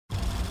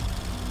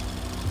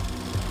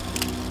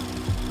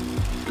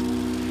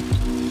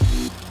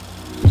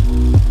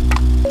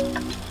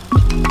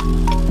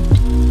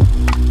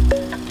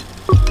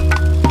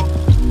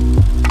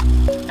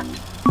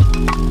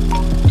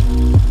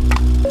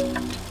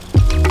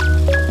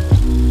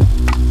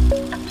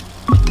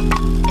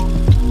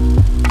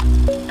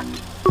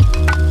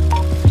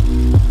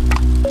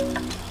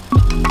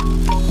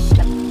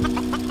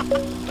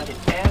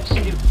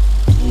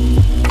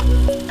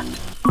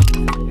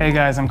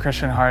Hey guys, I'm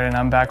Christian Hart and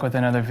I'm back with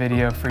another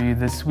video for you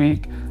this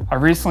week. I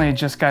recently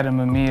just got a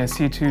Mamiya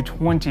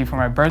C220 for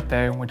my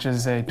birthday, which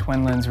is a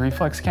twin lens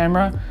reflex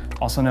camera,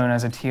 also known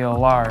as a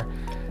TLR.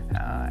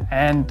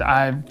 And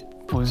I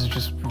was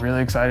just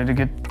really excited to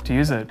get to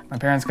use it. My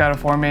parents got it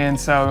for me, and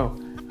so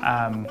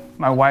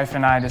my wife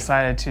and I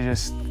decided to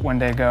just one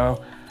day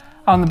go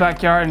out in the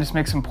backyard and just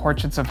make some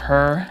portraits of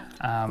her.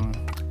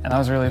 And that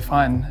was really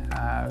fun.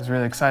 I was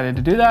really excited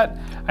to do that.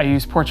 I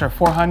used Portrait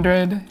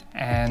 400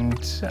 and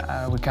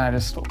we kind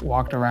of just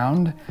walked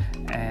around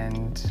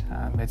and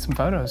made some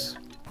photos.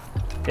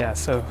 Yeah,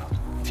 so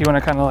if you want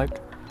to kind of like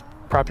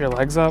prop your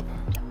legs up.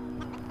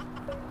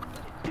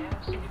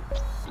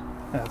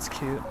 That's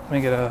cute. Let me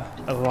get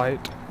a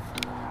light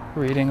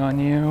reading on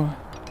you.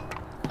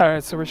 All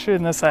right, so we're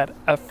shooting this at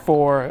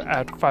f4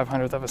 at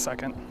 500th of a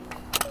second.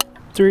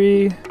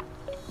 3,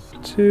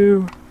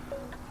 2,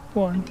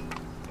 1.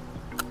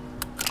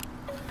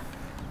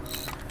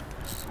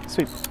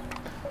 Sweet.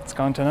 Let's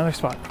go into another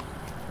spot.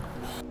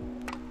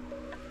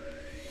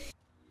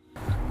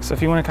 So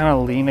if you want to kind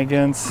of lean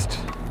against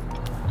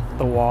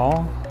the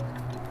wall.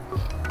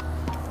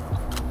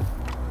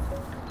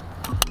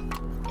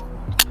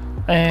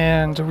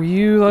 And will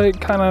you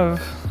like kind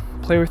of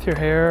play with your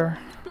hair?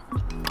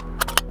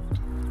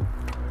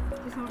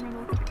 Just want me to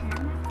look at the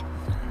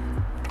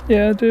camera?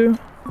 Yeah, I do.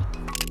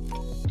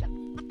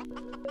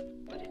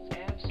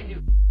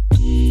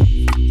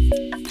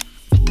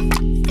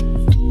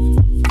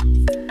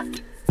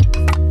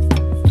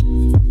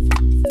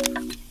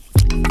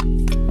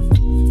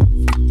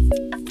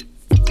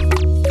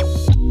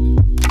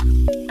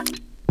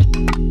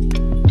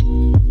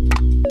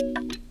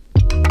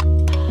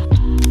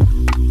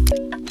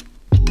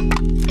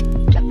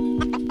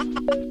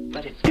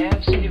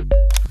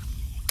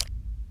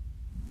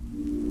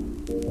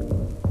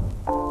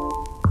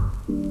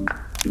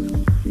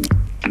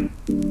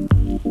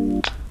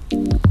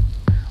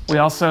 We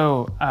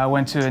also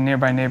went to a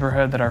nearby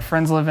neighborhood that our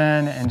friends live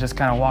in and just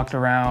kind of walked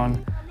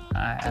around,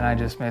 and I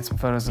just made some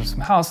photos of some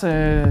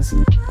houses.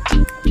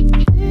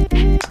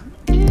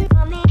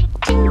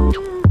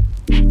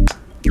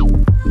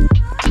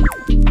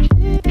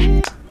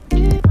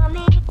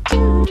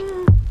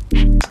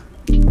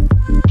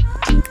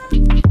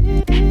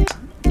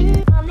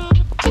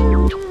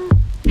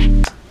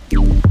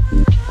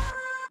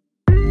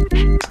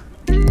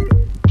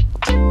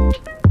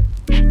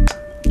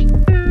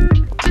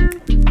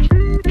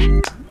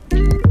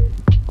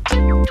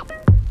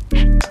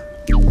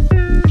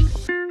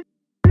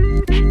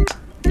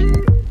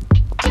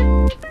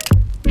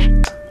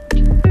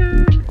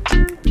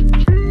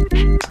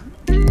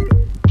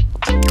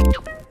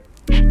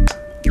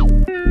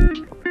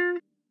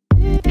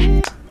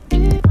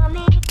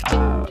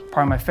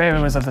 Probably my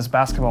favorite was of this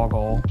basketball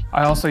goal.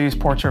 I also used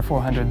Portrait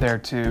 400 there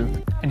too.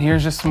 And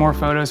here's just some more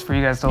photos for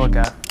you guys to look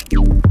at.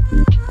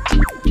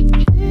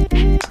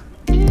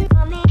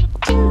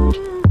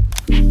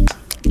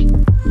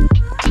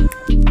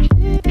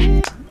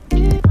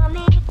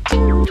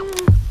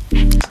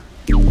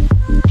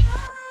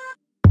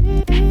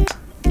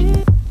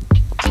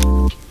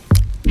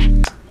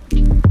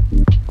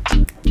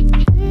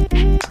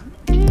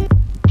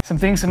 Some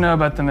things to know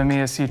about the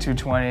Mamiya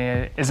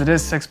C220 is it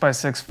is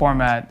 6x6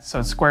 format, so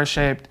it's square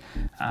shaped,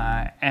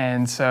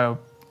 and so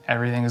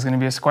everything is going to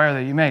be a square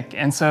that you make.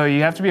 And so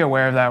you have to be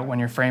aware of that when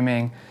you're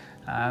framing.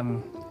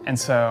 And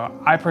so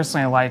I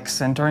personally like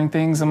centering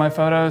things in my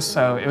photos,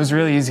 so it was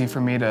really easy for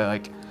me to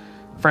like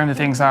frame the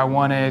things I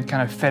wanted,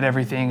 kind of fit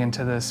everything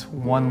into this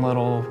one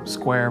little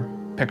square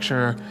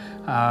picture,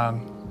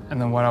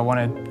 and then what I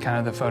wanted kind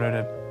of the photo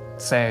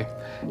to say.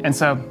 And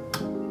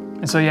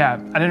so yeah,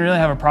 I didn't really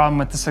have a problem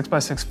with the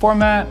 6x6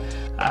 format.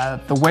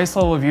 The waist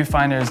level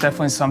viewfinder is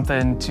definitely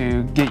something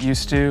to get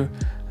used to.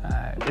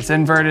 It's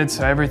inverted,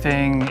 so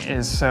everything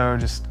is so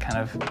just kind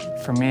of,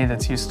 for me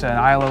that's used to an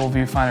eye level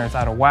viewfinder, it's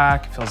out of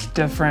whack, it feels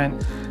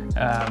different.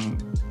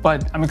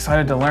 But I'm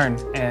excited to learn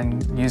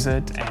and use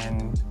it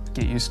and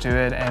get used to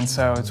it. And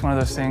so it's one of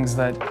those things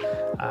that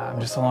I'm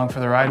just along for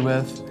the ride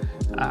with.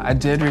 I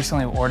did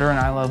recently order an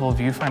eye level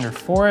viewfinder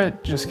for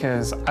it just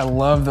because I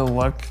love the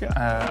look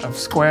of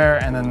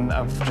square and then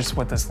of just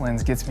what this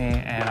lens gets me,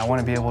 and I want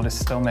to be able to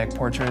still make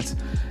portraits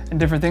and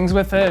different things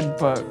with it,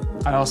 but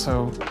I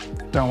also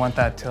don't want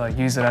that to like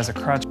use it as a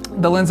crutch.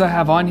 The lens I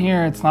have on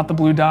here, it's not the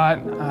blue dot,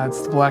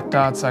 it's the black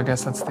dot, so I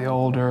guess that's the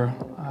older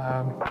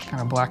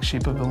kind of black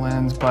sheep of the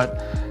lens,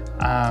 but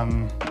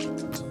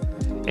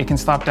it can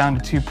stop down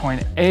to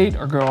 2.8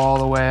 or go all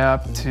the way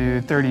up to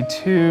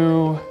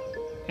 32.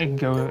 It can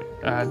go,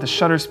 the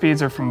shutter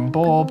speeds are from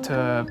bulb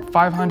to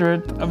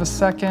 500th of a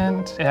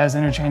second. It has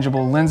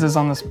interchangeable lenses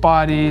on this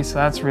body, so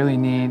that's really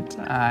neat.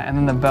 And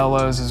then the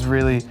bellows is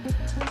really,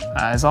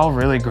 is all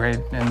really great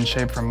in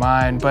shape for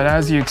mine. But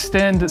as you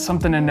extend,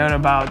 something to note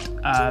about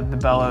the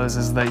bellows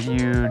is that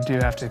you do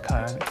have to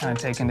kind of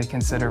take into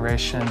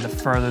consideration the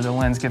further the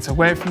lens gets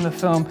away from the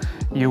film,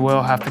 you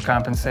will have to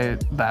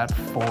compensate that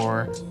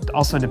for,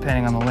 also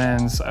depending on the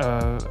lens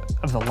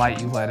of the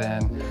light you let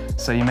in.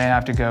 So you may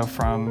have to go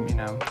from, you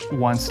know,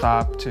 one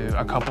stop to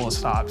a couple of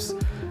stops,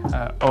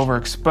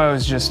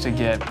 overexposed just to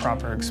get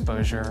proper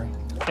exposure.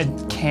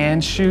 It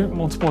can shoot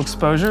multiple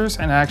exposures,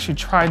 and I actually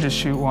tried to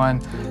shoot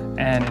one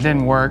and it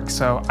didn't work,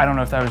 so I don't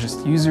know if that was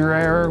just user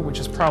error, which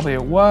is probably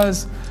it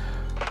was,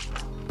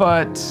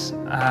 but,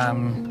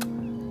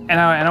 and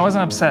I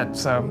wasn't upset,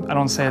 so I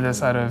don't say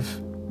this out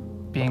of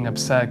being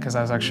upset because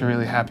I was actually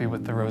really happy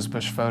with the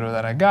rosebush photo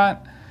that I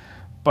got,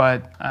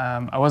 but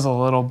I was a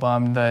little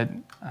bummed that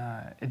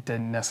it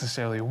didn't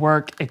necessarily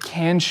work. It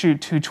can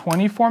shoot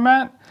 220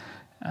 format,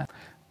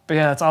 but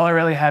yeah, that's all I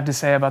really have to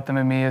say about the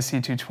Mamiya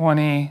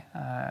C220.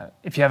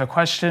 If you have a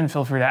question,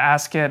 feel free to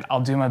ask it.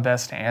 I'll do my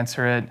best to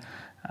answer it.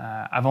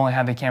 I've only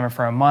had the camera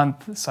for a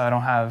month, so I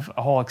don't have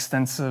a whole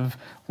extensive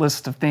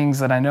list of things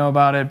that I know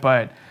about it,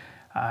 but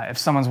if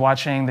someone's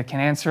watching that can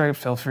answer it,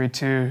 feel free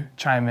to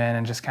chime in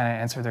and just kind of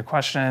answer their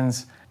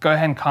questions. Go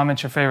ahead and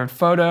comment your favorite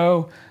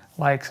photo,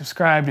 like,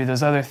 subscribe, do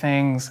those other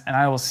things, and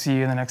I will see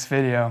you in the next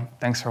video.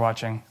 Thanks for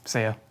watching.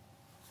 See ya.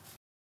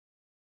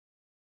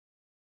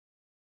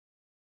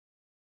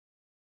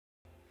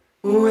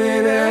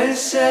 When I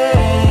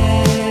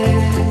say